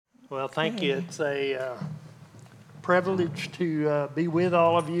Well, thank you. It's a privilege to be with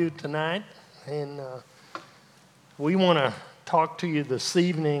all of you tonight. And we want to talk to you this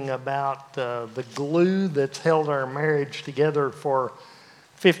evening about the glue that's held our marriage together for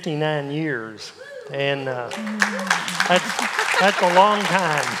 59 years. And that's a long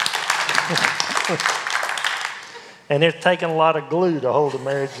time. And it's taken a lot of glue to hold a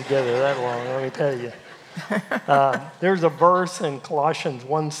marriage together that long, let me tell you. There's a verse in Colossians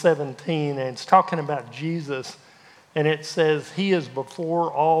 1:17, and it's talking about Jesus, and it says, "He is before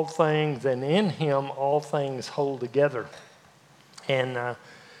all things, and in him all things hold together." And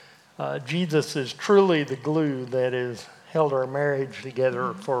Jesus is truly the glue that has held our marriage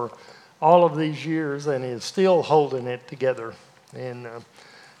together for all of these years and is still holding it together. And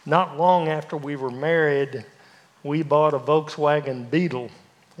not long after we were married, we bought a Volkswagen Beetle.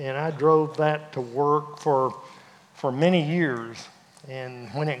 And I drove that to work for many years. And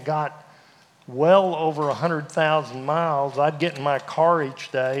when it got well over 100,000 miles, I'd get in my car each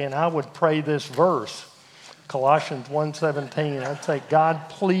day and I would pray this verse, Colossians 1:17. I'd say, "God,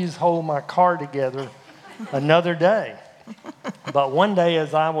 please hold my car together another day." But one day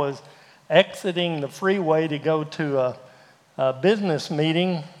as I was exiting the freeway to go to a business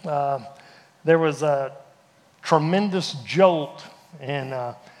meeting, there was a tremendous jolt,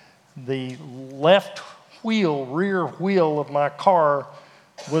 and the left rear wheel of my car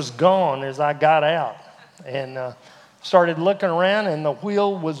was gone as I got out, and started looking around, and the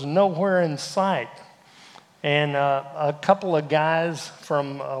wheel was nowhere in sight. And a couple of guys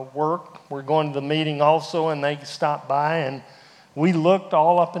from work were going to the meeting also, and they stopped by, and we looked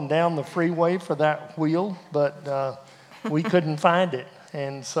all up and down the freeway for that wheel, but we couldn't find it.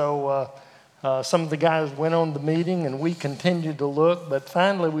 And so some of the guys went on the meeting, and we continued to look. But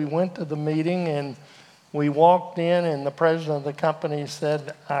finally, we went to the meeting, and we walked in, and the president of the company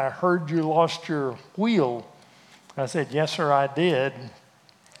said, "I heard you lost your wheel." I said, "Yes, sir, I did."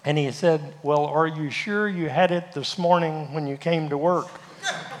 And he said, "Well, are you sure you had it this morning when you came to work?"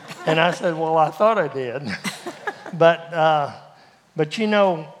 And I said, "Well, I thought I did." But you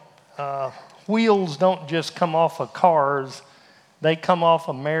know, wheels don't just come off of cars. They come off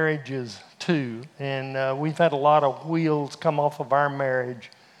of marriages too. And we've had a lot of wheels come off of our marriage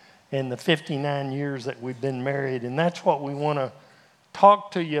in the 59 years that we've been married. And that's what we want to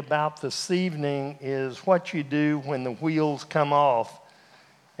talk to you about this evening, is what you do when the wheels come off.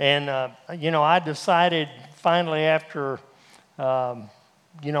 And, I decided finally after,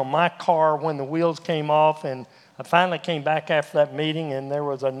 my car, when the wheels came off, and I finally came back after that meeting, and there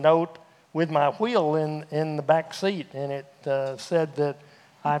was a note with my wheel in the back seat, and it said that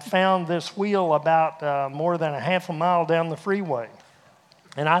I found this wheel about more than a half a mile down the freeway.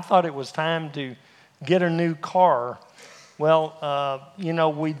 And I thought it was time to get a new car. Well,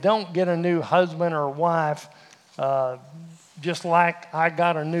 we don't get a new husband or wife just like I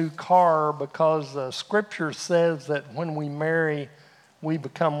got a new car, because Scripture says that when we marry, we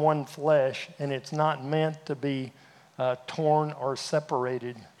become one flesh, and it's not meant to be torn or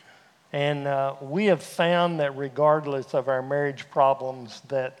separated. And we have found that regardless of our marriage problems,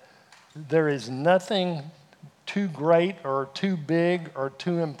 that there is nothing too great or too big or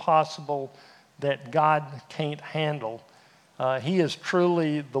too impossible that God can't handle. He is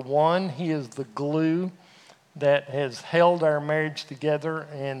truly the one. He is the glue that has held our marriage together,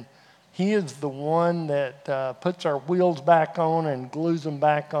 and He is the one that puts our wheels back on and glues them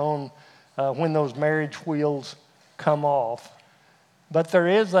back on when those marriage wheels come off. But there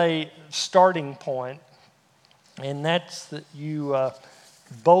is a starting point, and that's that you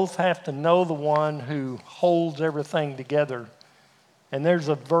both have to know the one who holds everything together. And there's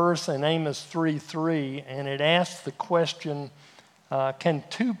a verse in Amos 3:3, and it asks the question, can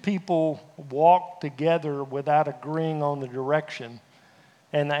two people walk together without agreeing on the direction?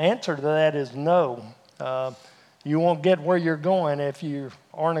 And the answer to that is no. You won't get where you're going if you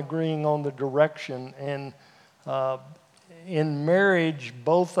aren't agreeing on the direction. And in marriage,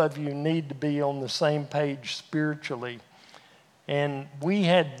 both of you need to be on the same page spiritually. And we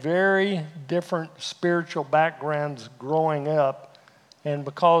had very different spiritual backgrounds growing up. And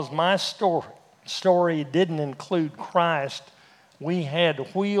because my story didn't include Christ, we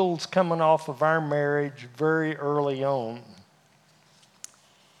had wheels coming off of our marriage very early on.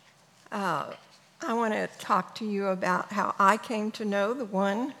 I want to talk to you about how I came to know the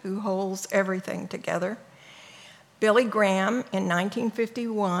one who holds everything together. Billy Graham, in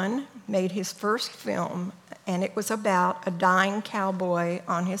 1951, made his first film, and it was about a dying cowboy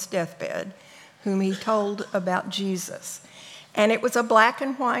on his deathbed whom he told about Jesus. And it was a black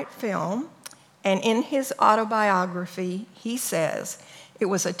and white film, and in his autobiography, he says, It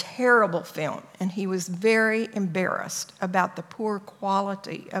was a terrible film, and he was very embarrassed about the poor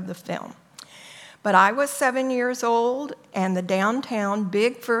quality of the film. But I was 7 years old, and the downtown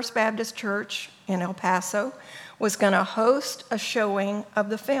big First Baptist Church in El Paso was going to host a showing of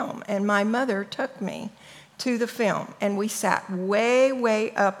the film, and my mother took me to the film, and we sat way, way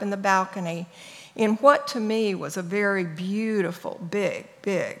up in the balcony in what to me was a very beautiful, big,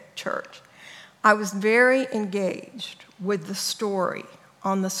 big church. I was very engaged with the story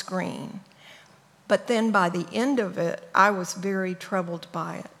on the screen, but then by the end of it, I was very troubled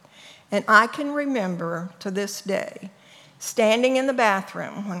by it. And I can remember to this day standing in the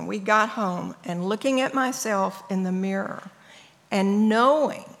bathroom when we got home and looking at myself in the mirror and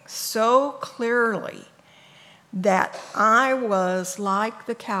knowing so clearly that I was like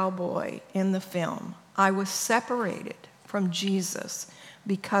the cowboy in the film. I was separated from Jesus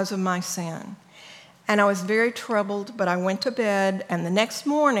because of my sin. And I was very troubled, but I went to bed, and the next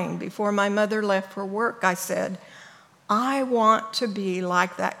morning, before my mother left for work, I said, I want to be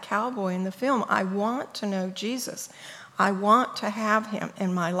like that cowboy in the film. I want to know Jesus. I want to have him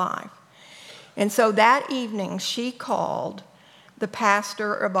in my life. And so that evening, she called the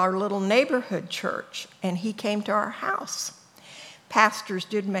pastor of our little neighborhood church, and he came to our house. Pastors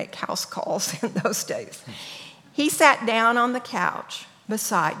did make house calls in those days. He sat down on the couch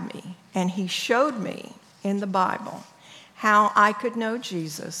beside me, and he showed me in the Bible how I could know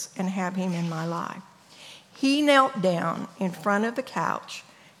Jesus and have him in my life. He knelt down in front of the couch,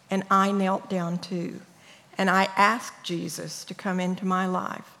 and I knelt down too. And I asked Jesus to come into my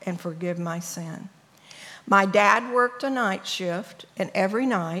life and forgive my sin. My dad worked a night shift, and every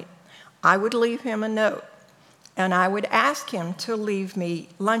night I would leave him a note, and I would ask him to leave me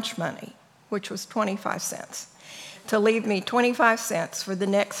lunch money, which was 25 cents, to leave me 25 cents for the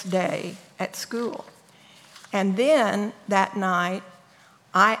next day at school. And then that night,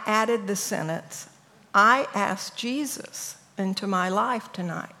 I added the sentence, I asked Jesus into my life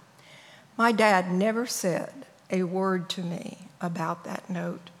tonight. My dad never said a word to me about that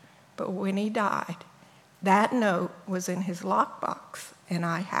note, but when he died, that note was in his lockbox, and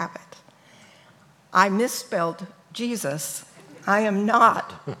I have it. I misspelled Jesus. I am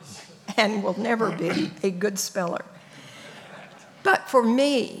not and will never be a good speller. But for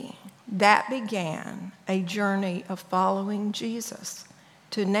me, that began a journey of following Jesus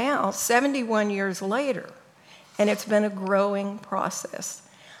to now, 71 years later, and it's been a growing process.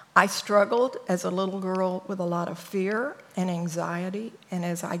 I struggled as a little girl with a lot of fear and anxiety, and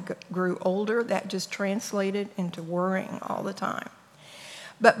as I grew older, that just translated into worrying all the time.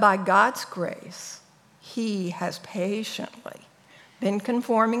 But by God's grace, he has patiently been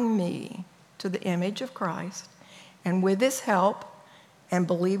conforming me to the image of Christ, and with his help and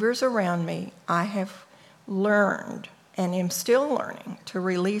believers around me, I have learned and am still learning to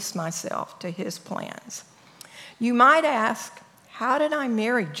release myself to his plans. You might ask, how did I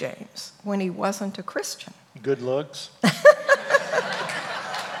marry James when he wasn't a Christian? Good looks.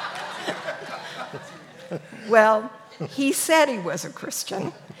 Well, he said he was a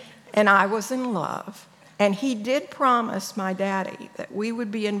Christian, and I was in love. And he did promise my daddy that we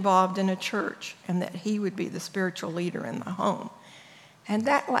would be involved in a church and that he would be the spiritual leader in the home. And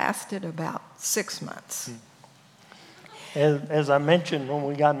that lasted about 6 months. As I mentioned, when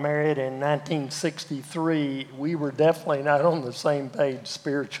we got married in 1963, we were definitely not on the same page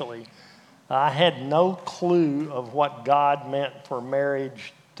spiritually. I had no clue of what God meant for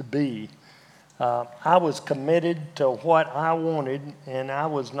marriage to be. I was committed to what I wanted, and I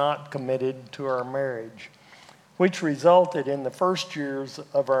was not committed to our marriage, which resulted in the first years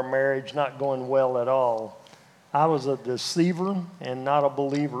of our marriage not going well at all. I was a deceiver and not a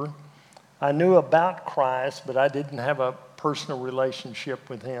believer. I knew about Christ, but I didn't have a personal relationship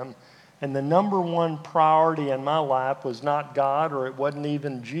with him. And the number one priority in my life was not God, or it wasn't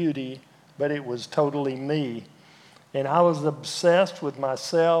even Judy, but it was totally me. And I was obsessed with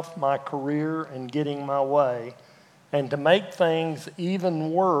myself, my career, and getting my way. And to make things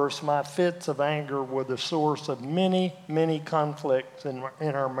even worse, my fits of anger were the source of many, many conflicts in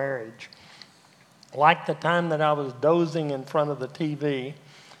our marriage. Like the time that I was dozing in front of the TV,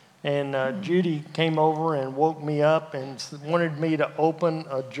 and Judy came over and woke me up and wanted me to open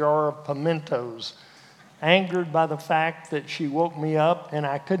a jar of pimentos. Angered by the fact that she woke me up and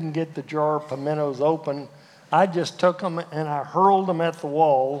I couldn't get the jar of pimentos open, I just took them and I hurled them at the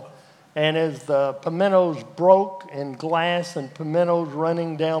wall. And as the pimentos broke and glass and pimentos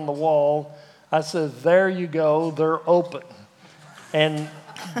running down the wall, I said, there you go, they're open. And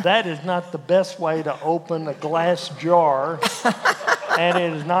that is not the best way to open a glass jar, and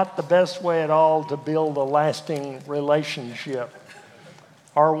it is not the best way at all to build a lasting relationship.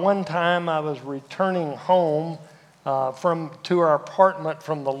 Or one time I was returning home to our apartment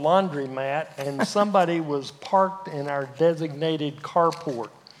from the laundromat, and somebody was parked in our designated carport.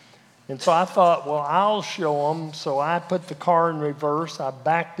 And so I thought, well, I'll show them. So I put the car in reverse, I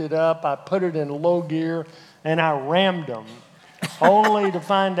backed it up, I put it in low gear, and I rammed them, only to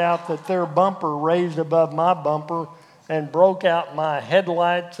find out that their bumper raised above my bumper and broke out my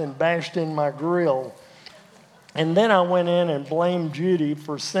headlights and bashed in my grill. And then I went in and blamed Judy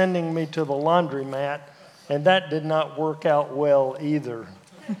for sending me to the laundromat, and that did not work out well either.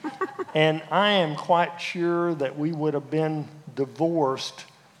 And I am quite sure that we would have been divorced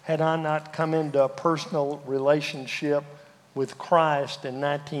had I not come into a personal relationship with Christ in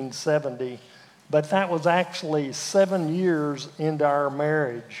 1970. But that was actually 7 years into our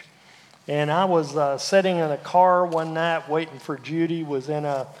marriage. And I was sitting in a car one night waiting for Judy, was in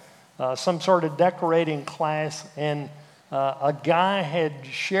some sort of decorating class, and a guy had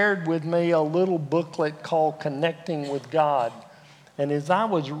shared with me a little booklet called Connecting with God. And as I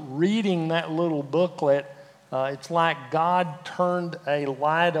was reading that little booklet, it's like God turned a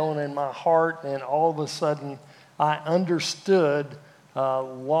light on in my heart, and all of a sudden I understood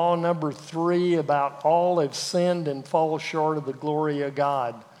law number 3 about all have sinned and fall short of the glory of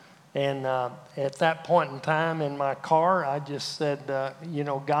God. And at that point in time in my car, I just said,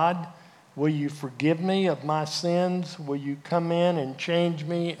 God, will you forgive me of my sins? Will you come in and change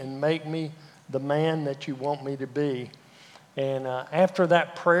me and make me the man that you want me to be? And after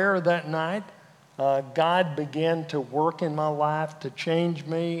that prayer that night, God began to work in my life to change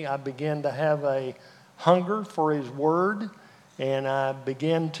me. I began to have a hunger for His Word, and I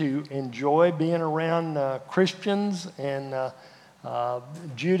began to enjoy being around Christians. And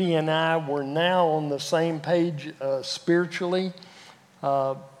Judy and I were now on the same page spiritually,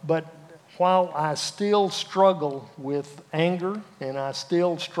 but while I still struggle with anger and I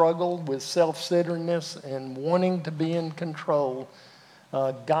still struggle with self-centeredness and wanting to be in control,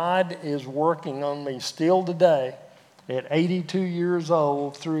 God is working on me still today at 82 years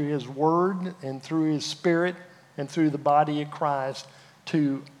old through His Word and through His Spirit and through the body of Christ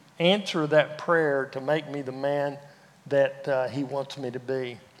to answer that prayer to make me the man that He wants me to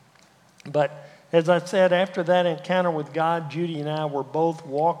be. But as I said, after that encounter with God, Judy and I were both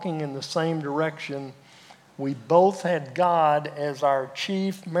walking in the same direction. We both had God as our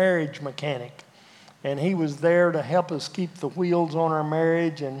chief marriage mechanic, and He was there to help us keep the wheels on our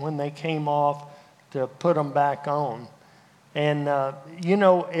marriage, and when they came off, to put them back on. And,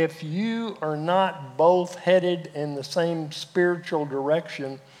 if you are not both headed in the same spiritual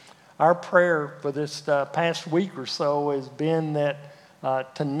direction, our prayer for this past week or so has been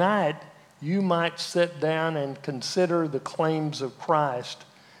that tonight you might sit down and consider the claims of Christ.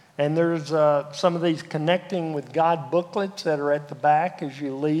 And there's some of these Connecting with God booklets that are at the back as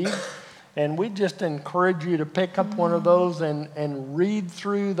you leave. And we just encourage you to pick up one of those and read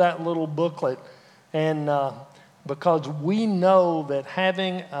through that little booklet. And because we know that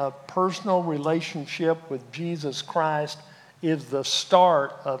having a personal relationship with Jesus Christ is the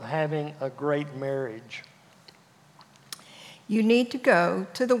start of having a great marriage. You need to go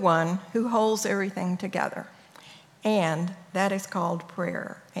to the one who holds everything together, and that is called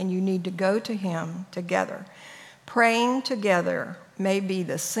prayer, and you need to go to Him together. Praying together may be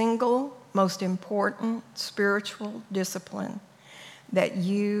the single most important spiritual discipline that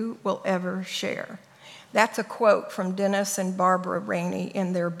you will ever share. That's a quote from Dennis and Barbara Rainey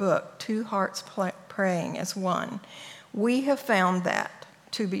in their book, Two Hearts Praying as One. We have found that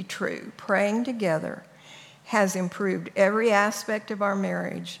to be true. Praying together has improved every aspect of our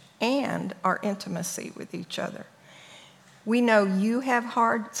marriage and our intimacy with each other. We know you have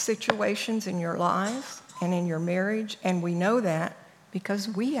hard situations in your lives and in your marriage, and we know that because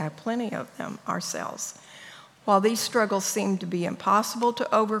we have plenty of them ourselves. While these struggles seem to be impossible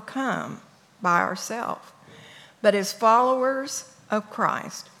to overcome by ourselves, but as followers of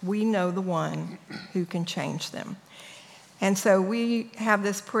Christ, we know the one who can change them. And so we have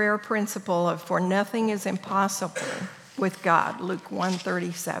this prayer principle of, for nothing is impossible with God, Luke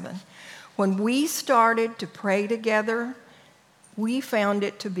 1:37. When we started to pray together, we found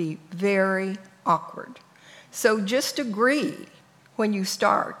it to be very awkward. So just agree when you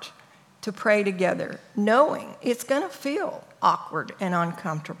start to pray together, knowing it's going to feel awkward and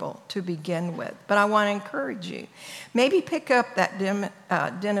uncomfortable to begin with. But I want to encourage you. Maybe pick up that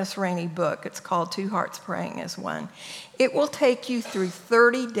Dennis Rainey book. It's called Two Hearts Praying as One. It will take you through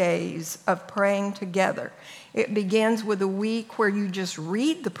 30 days of praying together. It begins with a week where you just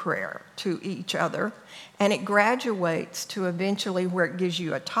read the prayer to each other, and it graduates to eventually where it gives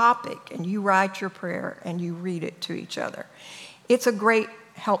you a topic, and you write your prayer and you read it to each other. It's a great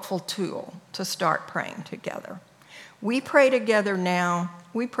helpful tool to start praying together. We pray together now.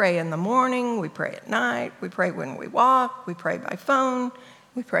 We pray in the morning, we pray at night, we pray when we walk, we pray by phone,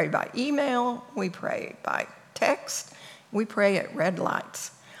 we pray by email, we pray by text, we pray at red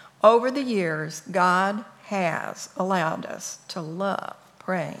lights. Over the years, God has allowed us to love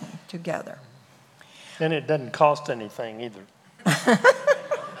praying together. And it doesn't cost anything either.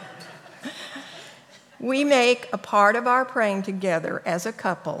 We make a part of our praying together as a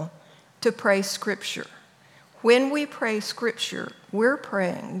couple to pray Scripture. When we pray Scripture, we're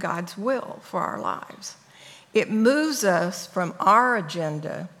praying God's will for our lives. It moves us from our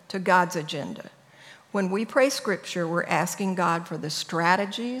agenda to God's agenda. When we pray Scripture, we're asking God for the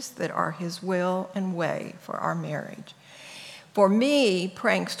strategies that are His will and way for our marriage. For me,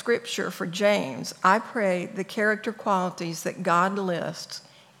 praying Scripture for James, I pray the character qualities that God lists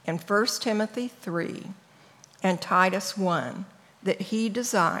in 1 Timothy 3 and Titus 1 that He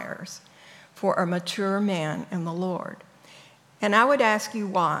desires for a mature man in the Lord. And I would ask you,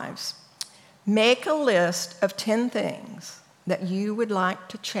 wives, make a list of 10 things that you would like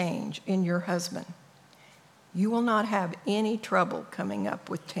to change in your husband. You will not have any trouble coming up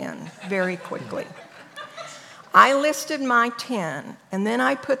with 10 very quickly. I listed my 10, and then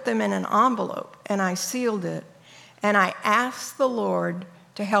I put them in an envelope, and I sealed it, and I asked the Lord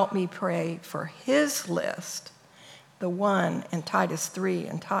to help me pray for His list, the one in Titus 3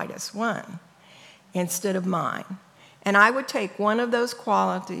 and Titus 1, instead of mine. And I would take one of those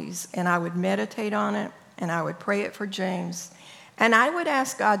qualities, and I would meditate on it, and I would pray it for James, and I would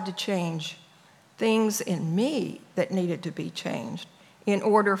ask God to change things in me that needed to be changed in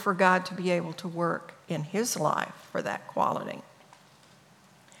order for God to be able to work in his life for that quality.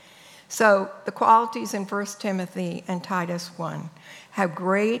 So the qualities in 1 Timothy and Titus 1 have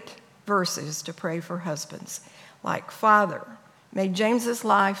great verses to pray for husbands, like, Father, may James's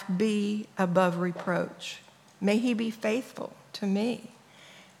life be above reproach. May he be faithful to me.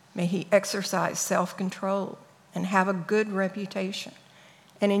 May he exercise self-control and have a good reputation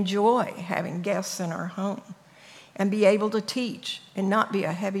and enjoy having guests in our home and be able to teach and not be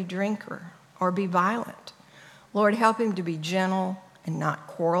a heavy drinker or be violent. Lord, help him to be gentle and not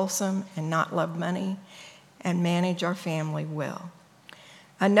quarrelsome and not love money and manage our family well.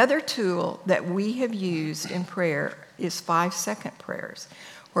 Another tool that we have used in prayer is 5-second prayers,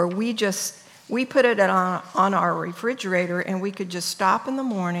 where we put it on our refrigerator and we could just stop in the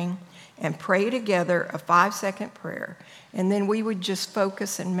morning and pray together a 5-second prayer. And then we would just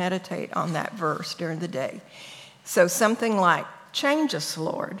focus and meditate on that verse during the day. So something like, change us,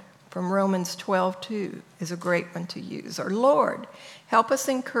 Lord, from Romans 12:2 is a great one to use. Or, Lord, help us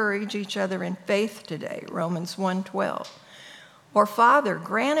encourage each other in faith today, Romans 1:12. Or, Father,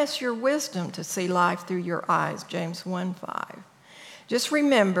 grant us your wisdom to see life through your eyes, James 1:5. Just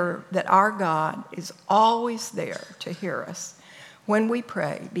remember that our God is always there to hear us when we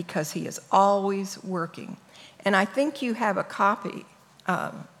pray, because he is always working. And I think you have a copy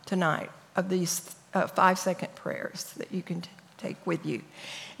tonight of these 5-second prayers that you can take with you.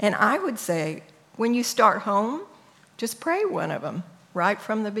 And I would say, when you start home, just pray one of them right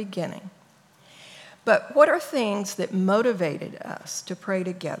from the beginning. But what are things that motivated us to pray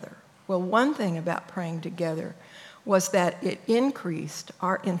together? Well, one thing about praying together was that it increased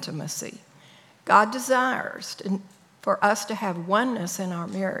our intimacy. God desires for us to have oneness in our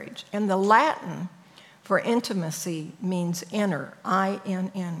marriage. And the Latin for intimacy means inner,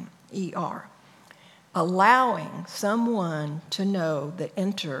 I-N-N-E-R. Allowing someone to know the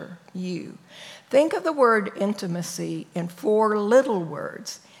enter you. Think of the word intimacy in 4 little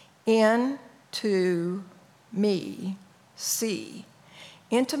words. In, to, me, see.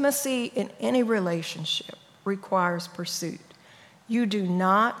 Intimacy in any relationship requires pursuit. You do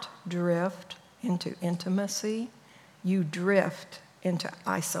not drift into intimacy. You drift into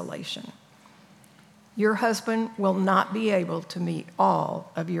isolation. Your husband will not be able to meet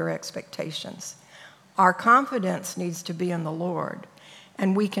all of your expectations. Our confidence needs to be in the Lord,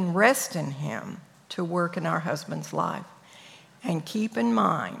 and we can rest in him to work in our husband's life. And keep in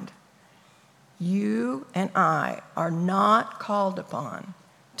mind, you and I are not called upon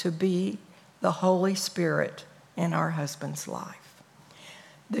to be the Holy Spirit in our husband's life.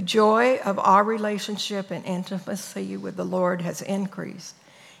 The joy of our relationship and intimacy with the Lord has increased.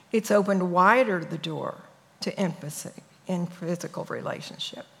 It's opened wider the door to intimacy in physical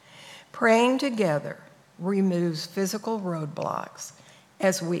relationship. Praying together removes physical roadblocks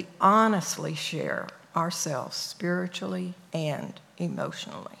as we honestly share ourselves spiritually and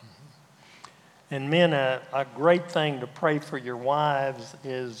emotionally. And men, a great thing to pray for your wives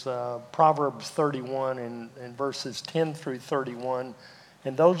is Proverbs 31 and verses 10 through 31.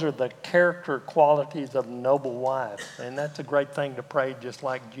 And those are the character qualities of a noble wife. And that's a great thing to pray, just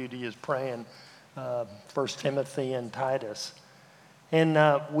like Judy is praying, 1 Timothy and Titus. And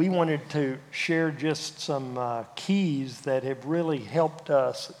we wanted to share just some keys that have really helped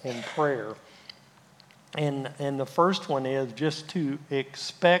us in prayer. And the first one is just to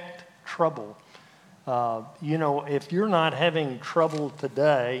expect trouble. If you're not having trouble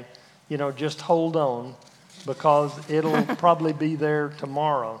today, just hold on, because it'll probably be there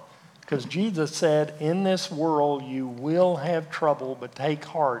tomorrow. Because Jesus said, in this world you will have trouble, but take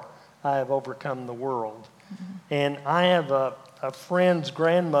heart, I have overcome the world. Mm-hmm. And I have a friend's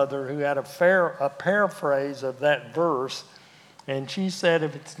grandmother who had a paraphrase of that verse, and she said,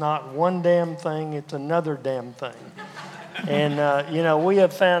 if it's not one damn thing, it's another damn thing. And, we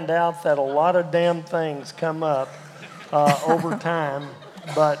have found out that a lot of damn things come up over time,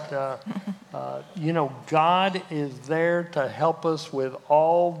 but, God is there to help us with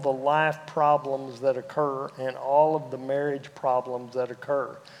all the life problems that occur and all of the marriage problems that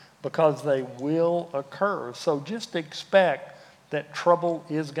occur, because they will occur. So just expect that trouble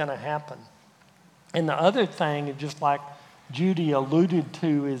is going to happen. And the other thing, just like Judy alluded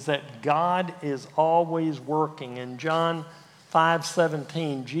to, is that God is always working. In John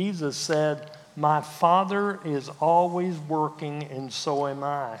 5:17, Jesus said, my Father is always working, and so am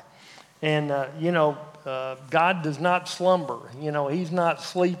I. And, God does not slumber. He's not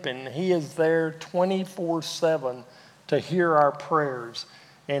sleeping. He is there 24/7 to hear our prayers.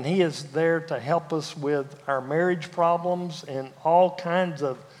 And he is there to help us with our marriage problems and all kinds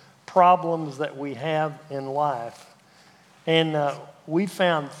of problems that we have in life. And we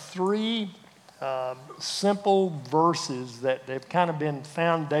found 3 simple verses that have kind of been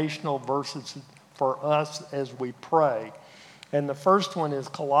foundational verses for us as we pray. And the first one is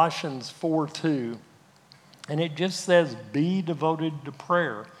Colossians 4:2. And it just says, be devoted to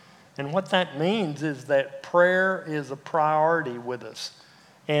prayer. And what that means is that prayer is a priority with us.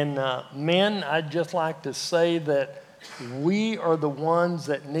 And men, I'd just like to say that we are the ones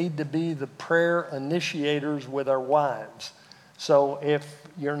that need to be the prayer initiators with our wives. So if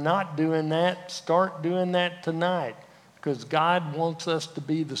you're not doing that, start doing that tonight, because God wants us to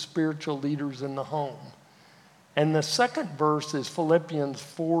be the spiritual leaders in the home. And the second verse is Philippians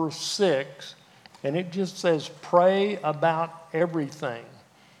 4:6, and it just says, pray about everything.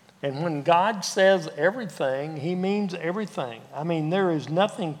 And when God says everything, he means everything. I mean, there is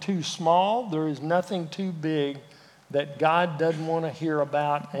nothing too small, there is nothing too big that God doesn't want to hear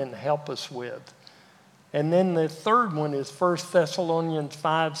about and help us with. And then the third one is 1 Thessalonians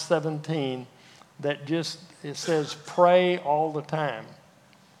 5:17, that it says pray all the time.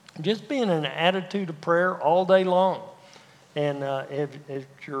 Just be in an attitude of prayer all day long. And at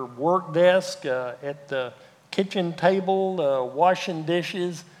your work desk, at the kitchen table, washing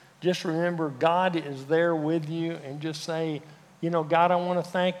dishes, just remember God is there with you, and just say, God, I want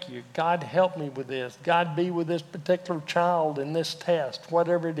to thank you. God, help me with this. God, be with this particular child in this test,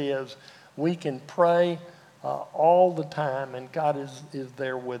 whatever it is. We can pray all the time, and God is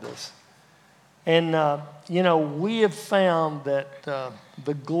there with us. And, we have found that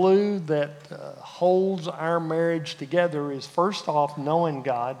the glue that holds our marriage together is, first off, knowing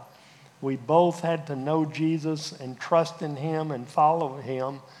God. We both had to know Jesus and trust in him and follow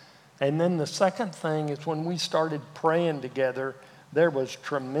him. And then the second thing is, when we started praying together, there was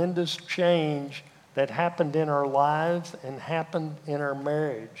tremendous change that happened in our lives and happened in our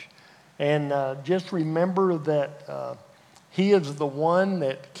marriage. And just remember that he is the one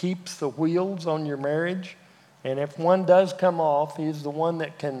that keeps the wheels on your marriage. And if one does come off, he's the one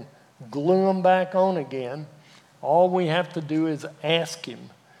that can glue them back on again. All we have to do is ask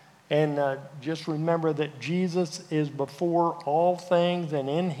him. And just remember that Jesus is before all things, and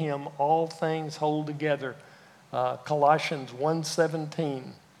in him all things hold together. Colossians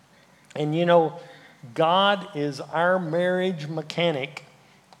 1:17. And God is our marriage mechanic,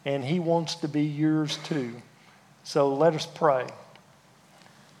 and he wants to be yours too. So let us pray.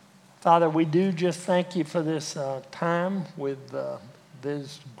 Father, we do just thank you for this time with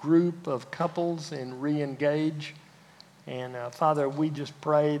this group of couples in Re-Engage. And Father, we just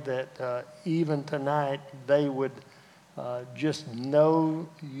pray that even tonight they would just know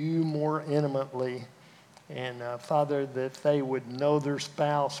you more intimately. And Father, that they would know their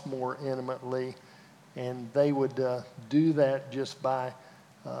spouse more intimately. And they would do that just by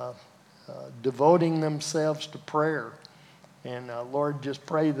devoting themselves to prayer. And Lord, just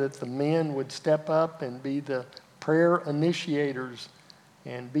pray that the men would step up and be the prayer initiators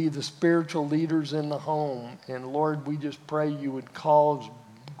and be the spiritual leaders in the home. And Lord, we just pray you would cause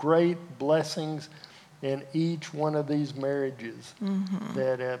great blessings in each one of these marriages.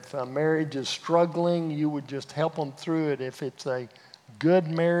 That if a marriage is struggling, you would just help them through it. If it's a good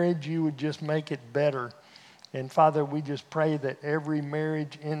marriage, you would just make it better. And Father, we just pray that every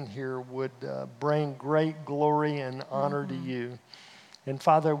marriage in here would bring great glory and honor to you. And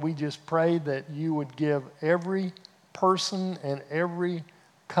Father, we just pray that you would give every person and every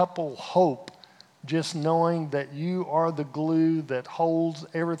couple hope, just knowing that you are the glue that holds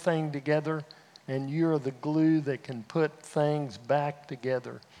everything together, and you're the glue that can put things back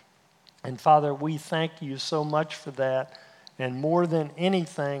together. And Father, we thank you so much for that. And more than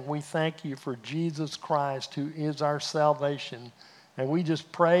anything, we thank you for Jesus Christ, who is our salvation. And we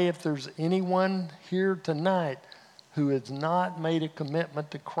just pray if there's anyone here tonight who has not made a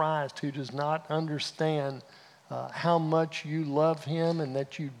commitment to Christ, who does not understand how much you love him and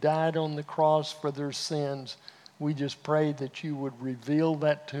that you died on the cross for their sins, we just pray that you would reveal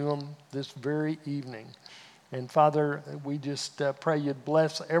that to them this very evening. And Father, we just pray you'd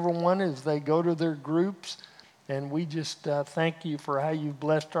bless everyone as they go to their groups. And we just thank you for how you've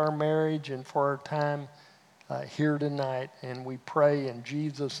blessed our marriage and for our time here tonight. And we pray in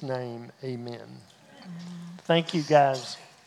Jesus' name, amen. Thank you, guys.